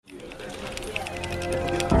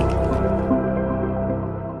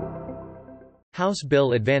House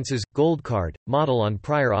bill advances Gold Card model on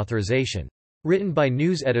prior authorization. Written by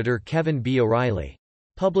news editor Kevin B. O'Reilly.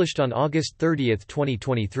 Published on August 30,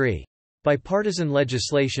 2023. Bipartisan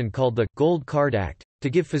legislation called the Gold Card Act, to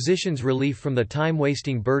give physicians relief from the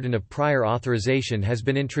time-wasting burden of prior authorization has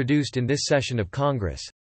been introduced in this session of Congress.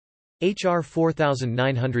 H.R.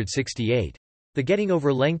 4968. The Getting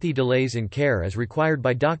Over Lengthy Delays in Care as Required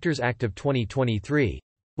by Doctors Act of 2023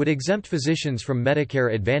 would exempt physicians from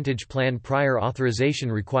Medicare Advantage Plan prior authorization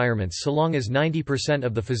requirements so long as 90%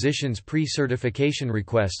 of the physician's pre-certification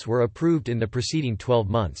requests were approved in the preceding 12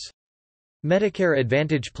 months. Medicare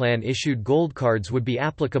Advantage Plan issued Gold Cards would be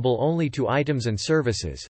applicable only to items and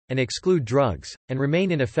services, and exclude drugs, and remain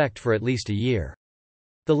in effect for at least a year.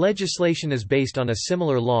 The legislation is based on a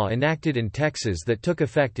similar law enacted in Texas that took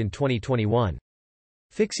effect in 2021.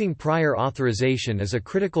 Fixing prior authorization is a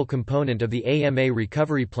critical component of the AMA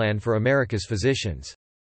Recovery Plan for America's physicians.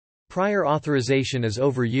 Prior authorization is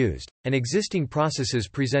overused, and existing processes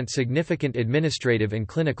present significant administrative and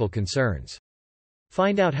clinical concerns.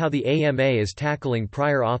 Find out how the AMA is tackling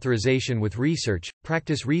prior authorization with research,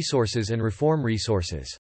 practice resources and reform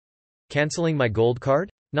resources. Canceling my Gold Card?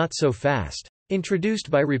 Not so fast. Introduced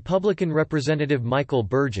by Republican Representative Michael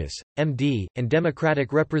Burgess, MD, and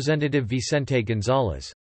Democratic Representative Vicente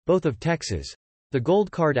Gonzalez, both of Texas, the Gold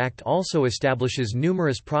Card Act also establishes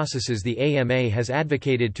numerous processes the AMA has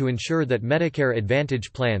advocated to ensure that Medicare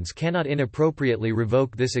Advantage plans cannot inappropriately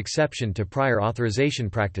revoke this exception to prior authorization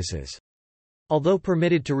practices. Although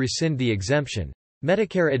permitted to rescind the exemption,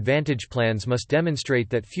 Medicare Advantage plans must demonstrate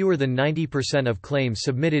that fewer than 90% of claims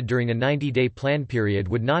submitted during a 90-day plan period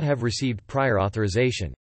would not have received prior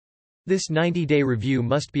authorization. This 90-day review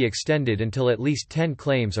must be extended until at least 10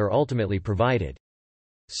 claims are ultimately provided.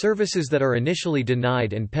 Services that are initially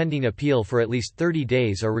denied and pending appeal for at least 30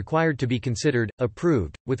 days are required to be considered,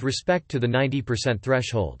 approved, with respect to the 90%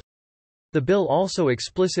 threshold. The bill also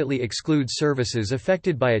explicitly excludes services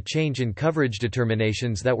affected by a change in coverage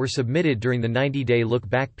determinations that were submitted during the 90-day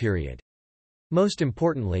look-back period. Most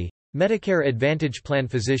importantly, Medicare Advantage Plan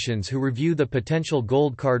physicians who review the potential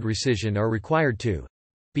Gold Card rescission are required to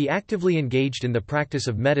be actively engaged in the practice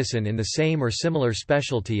of medicine in the same or similar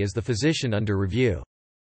specialty as the physician under review.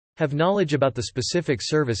 Have knowledge about the specific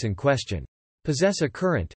service in question. Possess a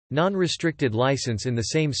current, non-restricted license in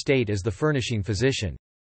the same state as the furnishing physician.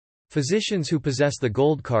 Physicians who possess the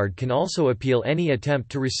Gold Card can also appeal any attempt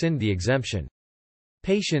to rescind the exemption.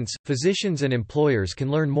 Patients, physicians and employers can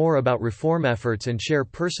learn more about reform efforts and share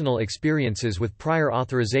personal experiences with prior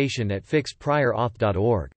authorization at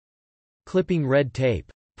fixpriorauth.org. Clipping red tape.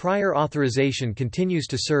 Prior authorization continues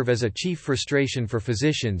to serve as a chief frustration for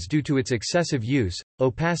physicians due to its excessive use,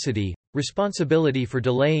 opacity, responsibility for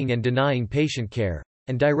delaying and denying patient care,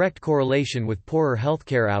 and direct correlation with poorer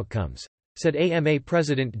healthcare outcomes, said AMA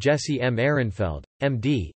President Jesse M. Ehrenfeld,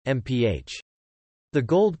 MD, MPH. The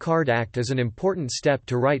Gold Card Act is an important step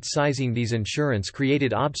to right-sizing these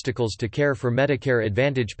insurance-created obstacles to care for Medicare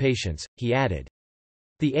Advantage patients, he added.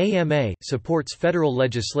 The AMA supports federal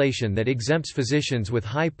legislation that exempts physicians with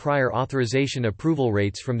high prior authorization approval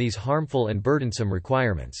rates from these harmful and burdensome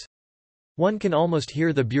requirements. One can almost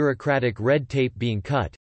hear the bureaucratic red tape being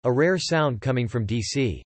cut, a rare sound coming from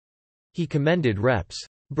D.C. He commended Reps.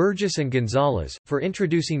 Burgess and Gonzalez, for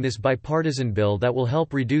introducing this bipartisan bill that will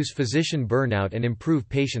help reduce physician burnout and improve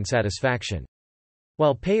patient satisfaction.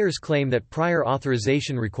 While payers claim that prior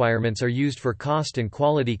authorization requirements are used for cost and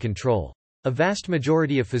quality control, a vast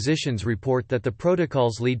majority of physicians report that the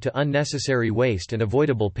protocols lead to unnecessary waste and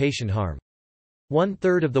avoidable patient harm.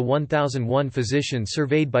 One-third of the 1,001 physicians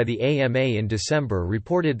surveyed by the AMA in December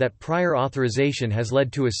reported that prior authorization has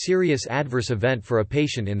led to a serious adverse event for a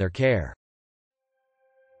patient in their care.